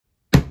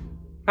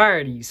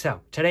Alrighty,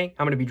 so today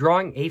I'm going to be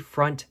drawing a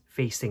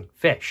front-facing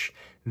fish.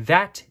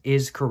 That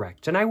is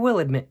correct, and I will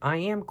admit I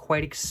am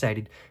quite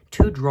excited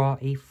to draw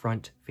a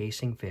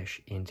front-facing fish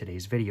in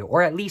today's video,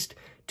 or at least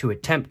to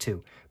attempt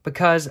to,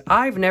 because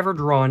I've never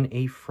drawn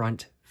a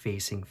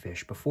front-facing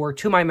fish before,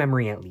 to my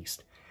memory at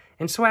least.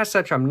 And so as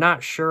such, I'm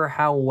not sure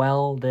how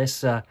well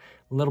this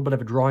little bit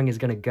of a drawing is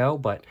going to go,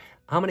 but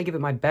I'm going to give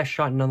it my best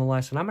shot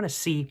nonetheless, and I'm going to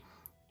see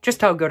just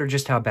how good or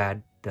just how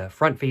bad the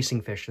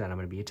front-facing fish that I'm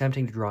going to be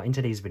attempting to draw in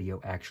today's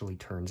video actually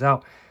turns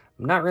out.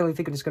 I'm not really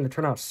thinking it's going to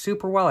turn out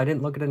super well. I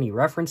didn't look at any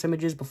reference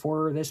images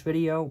before this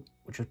video,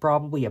 which is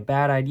probably a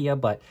bad idea,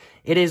 but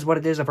it is what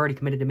it is. I've already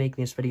committed to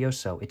making this video,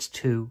 so it's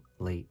too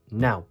late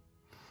now.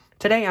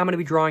 Today, I'm going to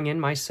be drawing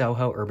in my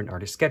Soho Urban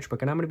Artist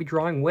Sketchbook, and I'm going to be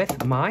drawing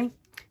with my,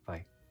 if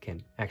I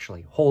can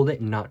actually hold it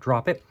and not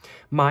drop it,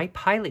 my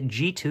Pilot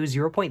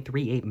G2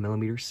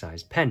 0.38mm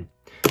sized pen.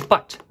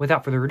 But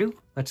without further ado,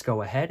 let's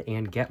go ahead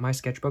and get my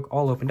sketchbook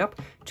all opened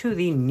up to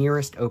the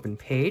nearest open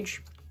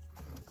page.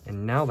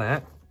 And now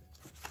that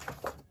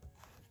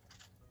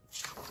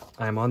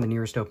I'm on the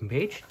nearest open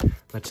page,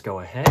 let's go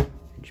ahead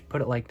and just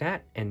put it like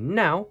that. And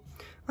now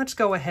let's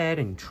go ahead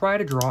and try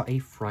to draw a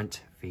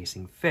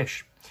front-facing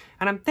fish.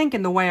 And I'm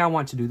thinking the way I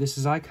want to do this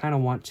is I kind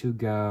of want to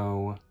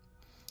go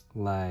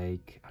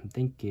like, I'm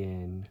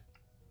thinking,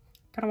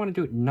 kind of want to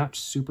do it not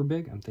super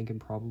big. I'm thinking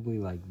probably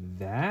like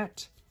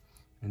that.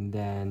 And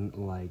then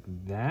like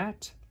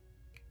that,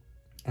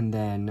 and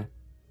then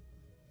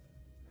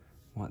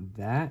want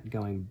that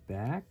going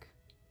back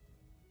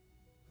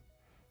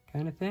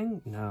kind of thing.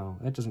 No,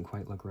 that doesn't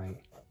quite look right.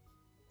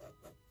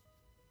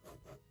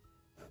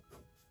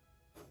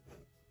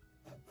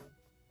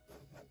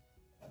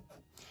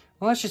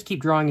 Well, let's just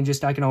keep drawing and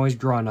just, I can always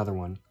draw another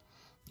one.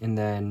 And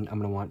then I'm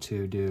going to want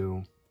to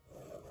do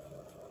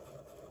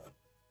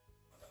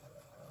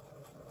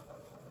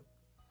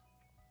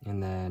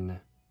and then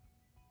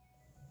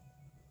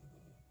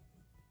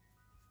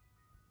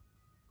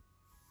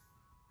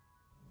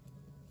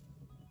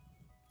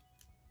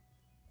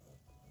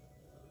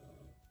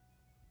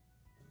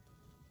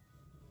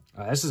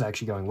this is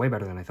actually going way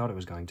better than I thought it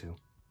was going to.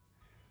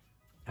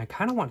 I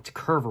kind of want it to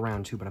curve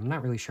around too, but I'm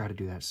not really sure how to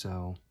do that,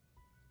 so.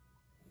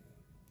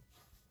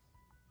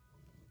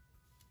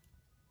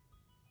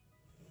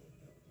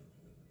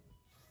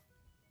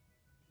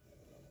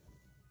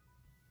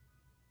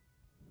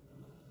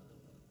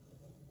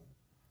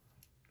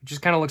 It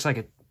just kind of looks like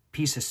a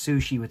piece of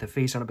sushi with a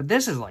face on it, but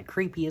this is like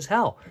creepy as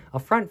hell. A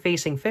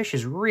front-facing fish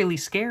is really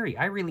scary.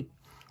 I'm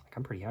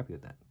pretty happy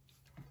with that.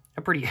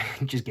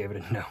 Just gave it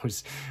a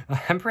nose.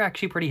 I'm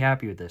actually pretty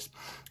happy with this.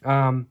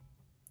 Well,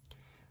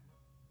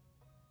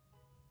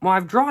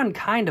 I've drawn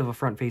kind of a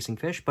front-facing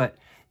fish, but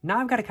now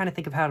I've got to kind of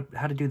think of how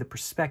to do the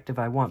perspective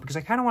I want, because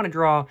I kind of want to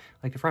draw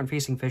like the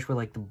front-facing fish with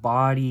like the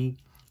body,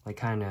 like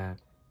kind of,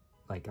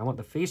 like I want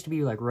the face to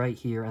be like right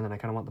here, and then I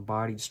kind of want the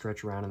body to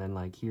stretch around, and then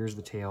like here's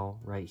the tail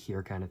right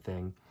here kind of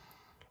thing.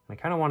 And I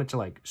kind of want it to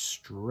like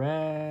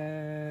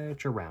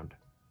stretch around.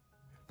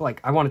 But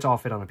like I want it to all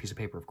fit on a piece of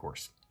paper, of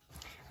course.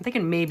 I'm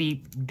thinking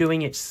maybe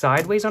doing it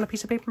sideways on a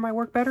piece of paper might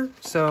work better.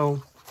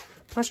 So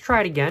let's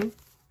try it again.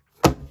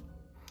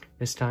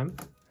 This time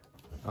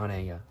on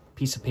a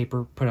piece of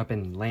paper put up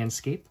in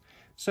landscape.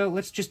 So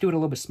let's just do it a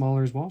little bit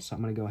smaller as well. So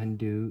I'm going to go ahead and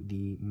do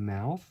the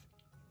mouth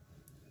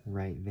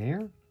right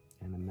there.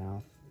 And the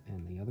mouth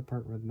and the other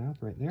part of the mouth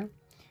right there.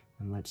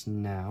 And let's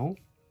now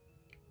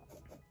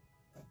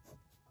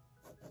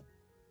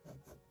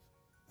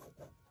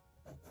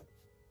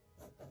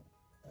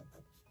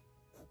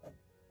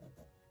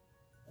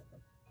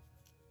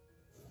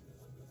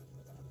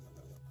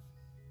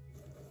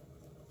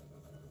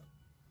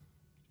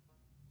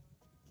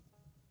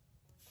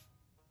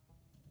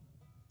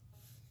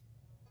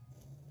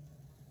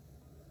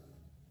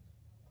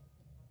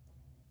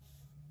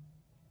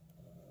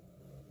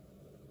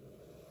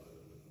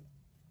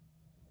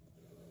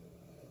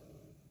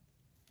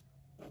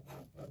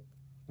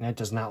that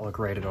does not look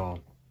right at all.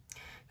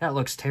 That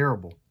looks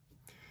terrible.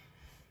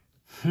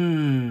 Like,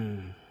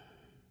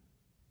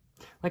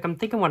 I'm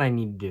thinking what I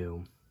need to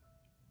do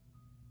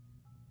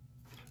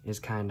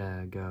is kind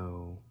of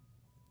go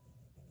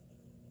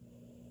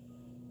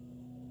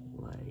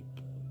like,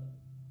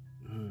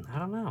 I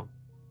don't know.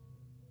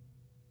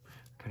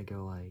 Kind of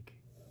go like,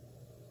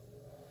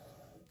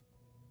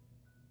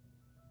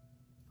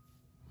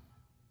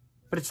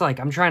 but it's like,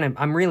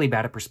 I'm really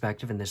bad at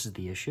perspective, and this is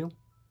the issue.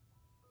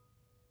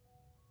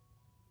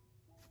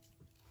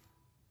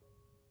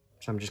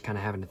 So I'm just kind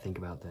of having to think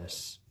about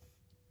this.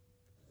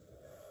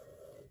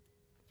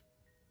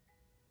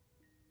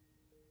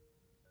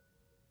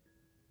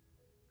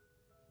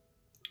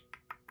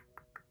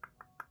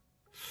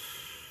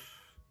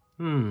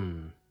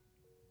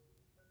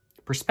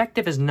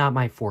 Perspective is not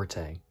my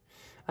forte.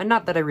 And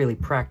not that I really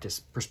practice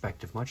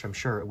perspective much. I'm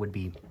sure it would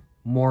be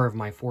more of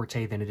my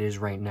forte than it is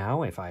right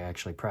now if I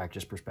actually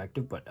practice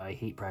perspective, but I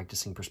hate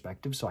practicing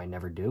perspective, so I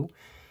never do.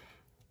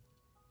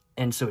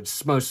 And so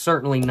it's most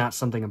certainly not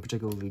something I'm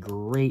particularly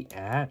great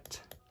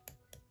at.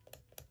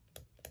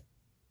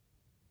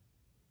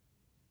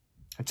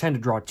 I tend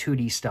to draw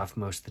 2D stuff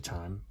most of the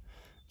time,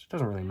 so it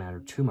doesn't really matter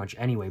too much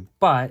anyway.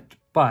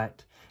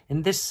 But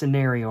in this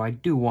scenario, I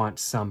do want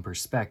some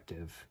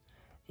perspective.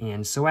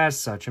 And so as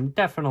such, I'm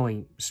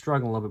definitely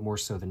struggling a little bit more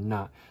so than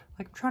not.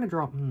 Like I'm trying to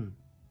draw,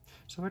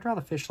 so if I draw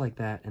the fish like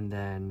that, and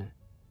then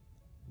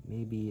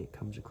maybe it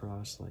comes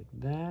across like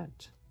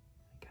that,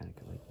 kind of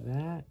go like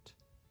that.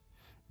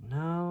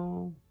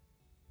 No.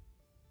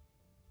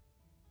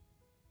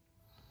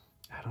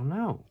 I don't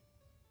know.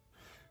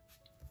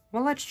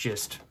 Well, let's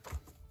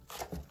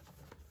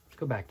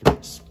go back to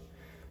this.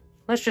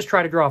 Let's just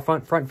try to draw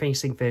a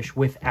front-facing fish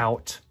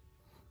without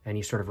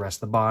any sort of rest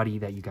of the body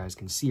that you guys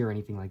can see or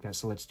anything like that.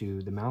 So let's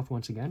do the mouth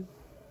once again.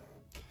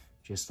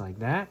 Just like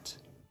that.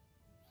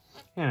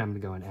 And I'm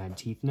going to go and add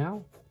teeth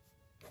now.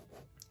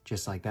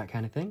 Just like that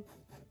kind of thing.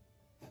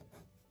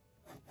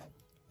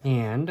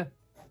 And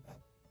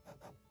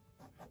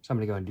so I'm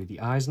going to go and do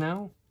the eyes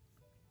now.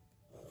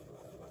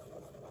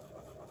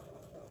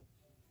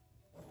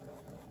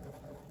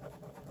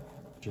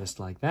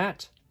 Just like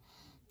that.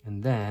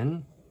 And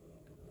then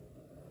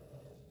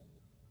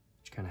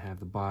just kind of have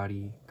the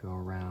body go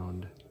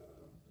around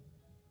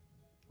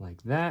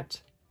like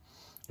that.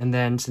 And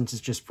then since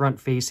it's just front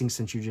facing,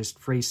 since you're just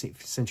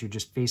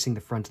facing the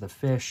front of the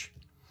fish,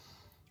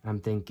 I'm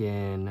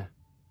thinking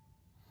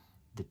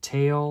the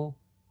tail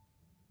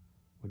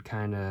would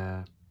kind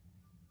of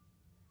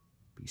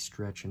be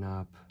stretching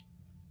up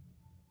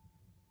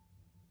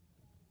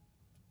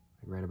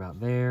like right about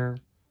there,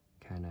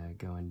 kind of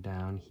going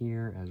down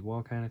here as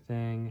well kind of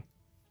thing.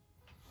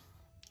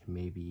 And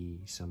maybe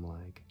some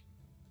like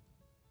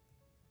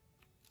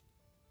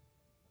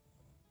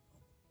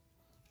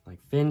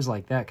fins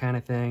like that kind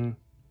of thing.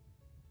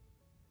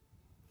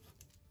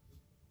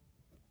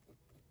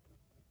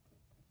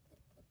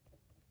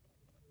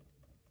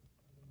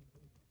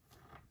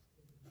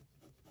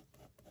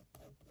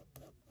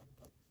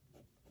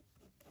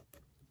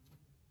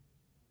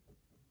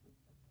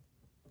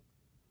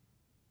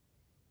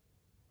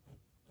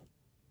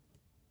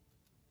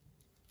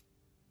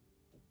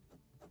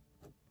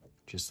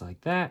 Just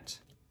like that.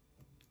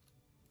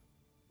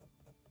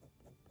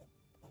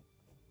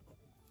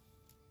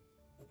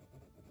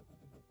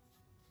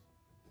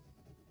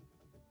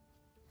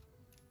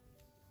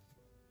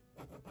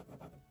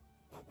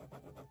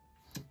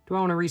 Do I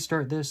want to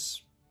restart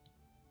this?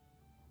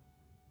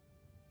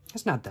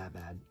 It's not that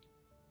bad.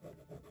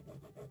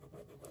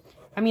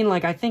 I mean,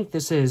 like, I think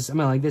this is,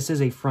 this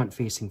is a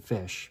front-facing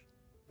fish.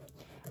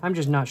 I'm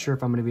just not sure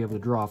if I'm going to be able to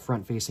draw a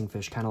front-facing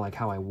fish kind of like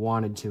how I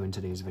wanted to in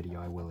today's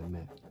video, I will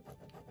admit.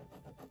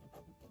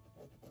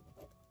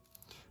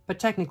 But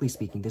technically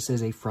speaking, this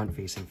is a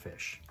front-facing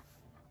fish.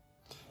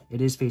 It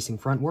is facing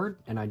frontward,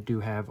 and I do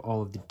have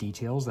all of the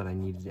details that I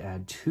needed to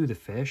add to the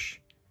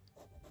fish.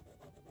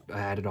 I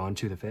added on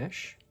to the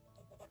fish.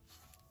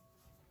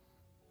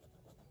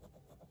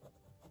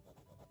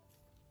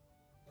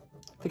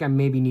 I think I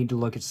maybe need to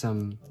look at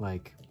some,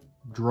 like,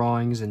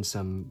 drawings and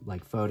some,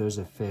 like, photos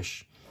of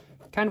fish,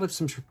 kind of with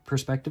some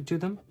perspective to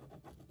them.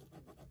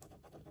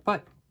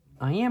 But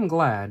I am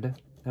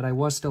glad that I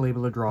was still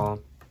able to draw,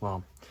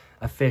 well,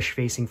 a fish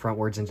facing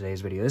frontwards in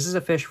today's video. This is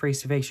a fish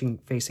facing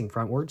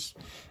frontwards,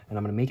 and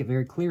I'm going to make it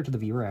very clear to the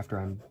viewer after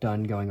I'm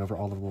done going over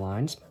all of the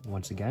lines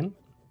once again.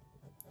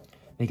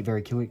 Make it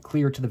very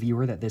clear to the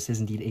viewer that this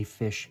is indeed a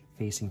fish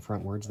facing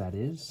frontwards, that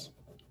is.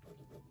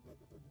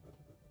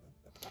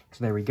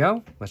 So there we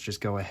go. Let's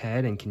just go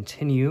ahead and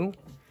continue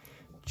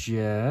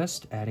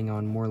just adding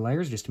on more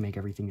layers just to make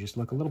everything just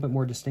look a little bit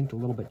more distinct, a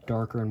little bit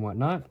darker and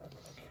whatnot.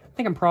 I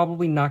think I'm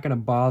probably not going to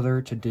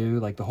bother to do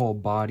like the whole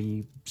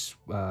body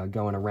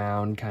going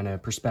around kind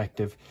of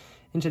perspective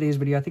in today's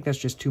video. I think that's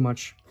just too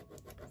much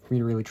for me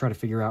to really try to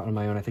figure out on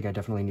my own. I think I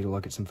definitely need to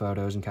look at some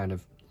photos and kind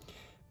of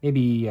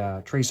maybe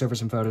trace over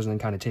some photos and then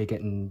kind of take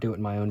it and do it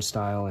in my own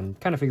style and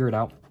kind of figure it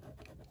out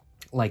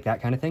like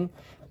that kind of thing.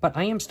 But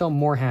I am still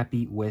more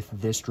happy with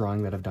this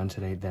drawing that I've done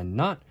today than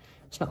not.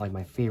 It's not like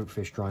my favorite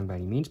fish drawing by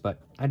any means, but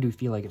I do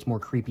feel like it's more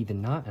creepy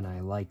than not, and I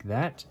like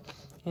that.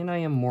 And I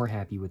am more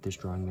happy with this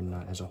drawing than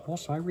not as a whole,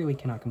 so I really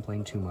cannot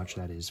complain too much,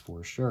 that is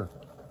for sure.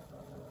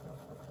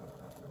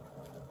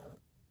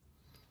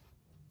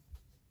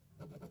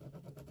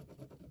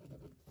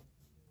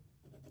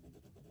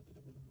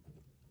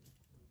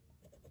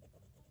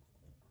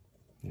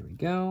 There we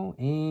go,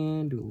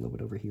 and do a little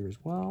bit over here as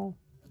well.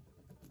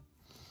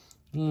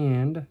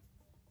 And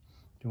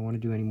do I want to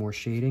do any more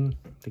shading?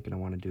 I'm thinking I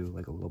want to do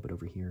like a little bit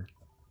over here.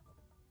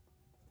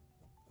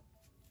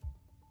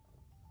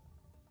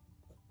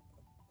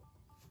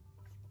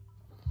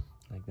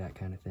 Like that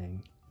kind of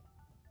thing.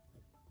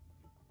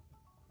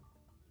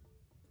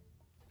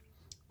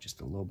 Just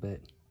a little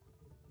bit.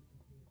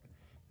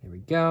 There we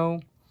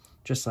go.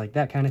 Just like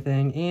that kind of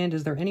thing. And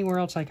is there anywhere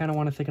else I kind of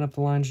want to thicken up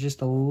the lines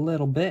just a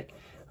little bit?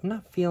 I'm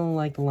not feeling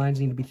like the lines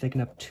need to be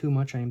thickened up too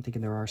much. I am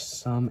thinking there are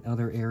some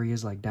other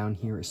areas, like down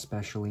here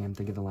especially, I'm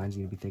thinking the lines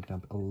need to be thickened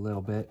up a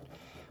little bit.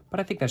 But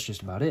I think that's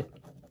just about it.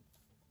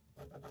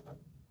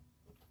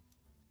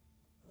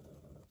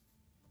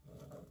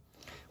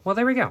 Well,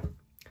 there we go.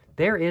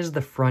 there is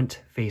the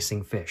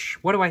front-facing fish.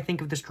 What do I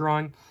think of this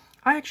drawing?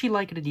 I actually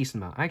like it a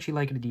decent amount.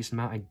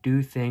 I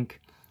do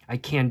think I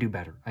can do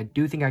better. I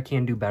do think I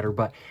can do better,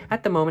 but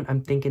at the moment,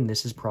 I'm thinking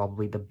this is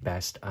probably the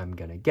best I'm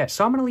going to get.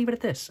 So I'm going to leave it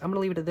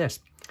at this.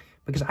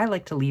 Because I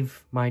like to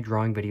leave my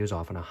drawing videos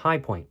off on a high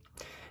point.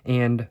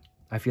 And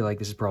I feel like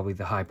this is probably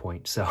the high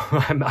point. So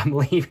I'm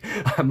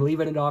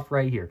leaving it off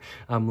right here.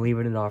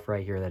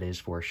 That is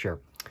for sure.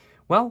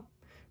 Well,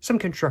 some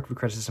constructive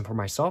criticism for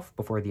myself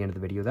before the end of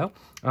the video, though.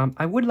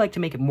 I would like to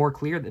make it more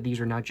clear that these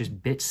are not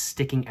just bits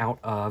sticking out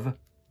of...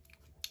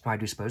 Well, I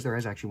do suppose there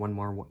is actually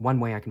one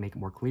way I can make it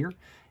more clear,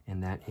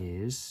 and that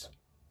is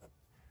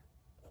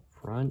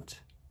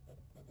front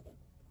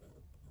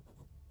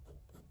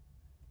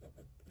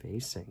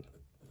facing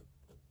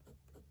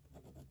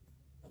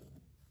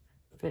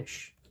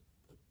fish.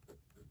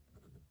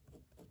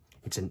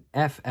 It's an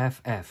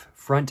FFF,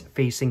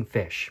 front-facing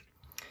fish.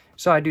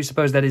 So I do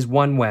suppose that is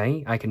one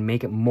way I can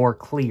make it more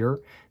clear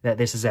that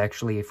this is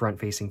actually a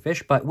front-facing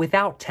fish, but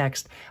without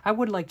text, I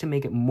would like to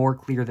make it more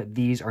clear that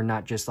these are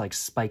not just like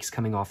spikes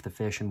coming off the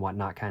fish and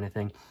whatnot kind of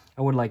thing.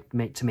 I would like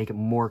to make it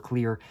more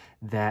clear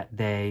that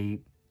they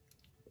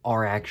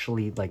are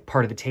actually like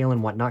part of the tail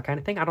and whatnot kind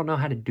of thing. I don't know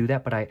how to do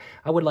that, but I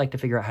would like to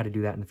figure out how to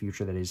do that in the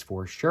future, that is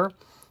for sure.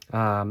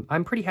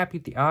 I'm pretty happy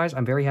with the eyes.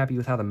 I'm very happy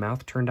with how the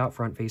mouth turned out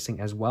front-facing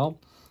as well.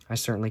 I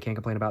certainly can't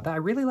complain about that. I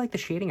really like the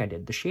shading I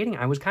did. The shading,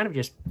 I was kind of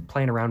just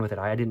playing around with it.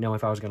 I didn't know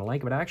if I was going to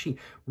like it, but I actually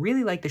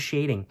really like the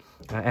shading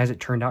as it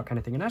turned out kind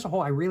of thing. And as a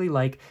whole, I really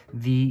like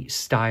the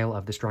style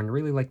of this drawing. I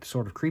really like the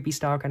sort of creepy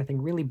style kind of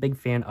thing. Really big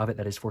fan of it,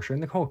 that is for sure.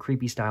 And the whole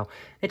creepy style,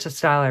 it's a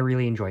style I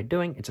really enjoyed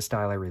doing. It's a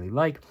style I really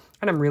like.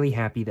 And I'm really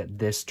happy that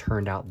this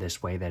turned out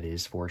this way, that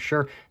is for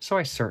sure. So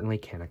I certainly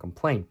cannot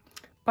complain.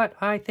 But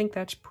I think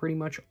that's pretty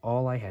much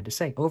all I had to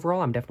say.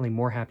 Overall, I'm definitely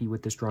more happy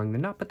with this drawing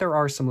than not, but there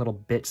are some little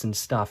bits and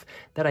stuff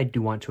that I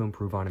do want to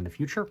improve on in the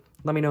future.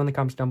 Let me know in the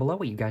comments down below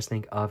what you guys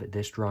think of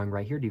this drawing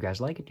right here. Do you guys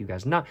like it? Do you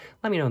guys not?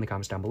 Let me know in the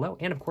comments down below.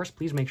 And of course,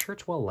 please make sure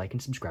to like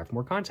and subscribe for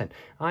more content.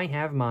 I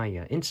have my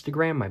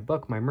Instagram, my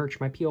book, my merch,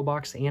 my P.O.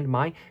 Box, and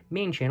my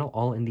main channel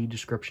all in the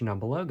description down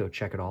below. Go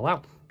check it all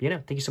out. But,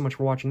 thank you so much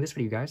for watching this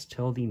video, guys.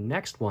 Till the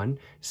next one,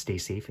 stay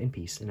safe and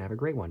peace, and have a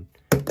great one.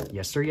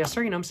 Yes, sir,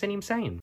 I'm saying.